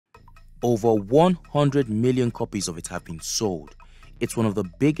Over 100 million copies of it have been sold. It's one of the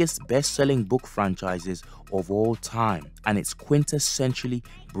biggest best-selling book franchises of all time, and it's quintessentially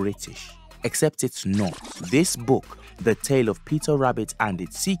British. Except it's not. This book, The Tale of Peter Rabbit and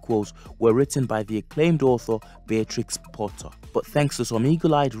its sequels, were written by the acclaimed author Beatrix Potter. But thanks to some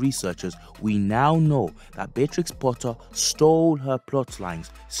eagle-eyed researchers, we now know that Beatrix Potter stole her plotlines,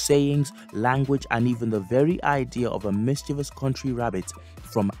 sayings, language, and even the very idea of a mischievous country rabbit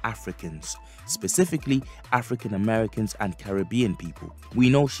from Africans, specifically African Americans and Caribbean people. We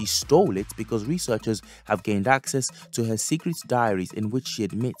know she stole it because researchers have gained access to her secret diaries in which she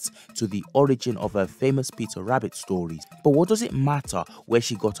admits to the origin of her famous Peter Rabbit stories. But what does it matter where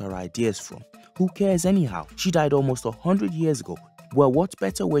she got her ideas from? Who cares anyhow? She died almost 100 years ago. Well, what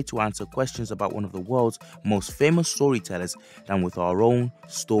better way to answer questions about one of the world's most famous storytellers than with our own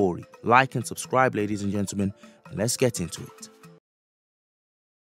story? Like and subscribe, ladies and gentlemen, and let's get into it.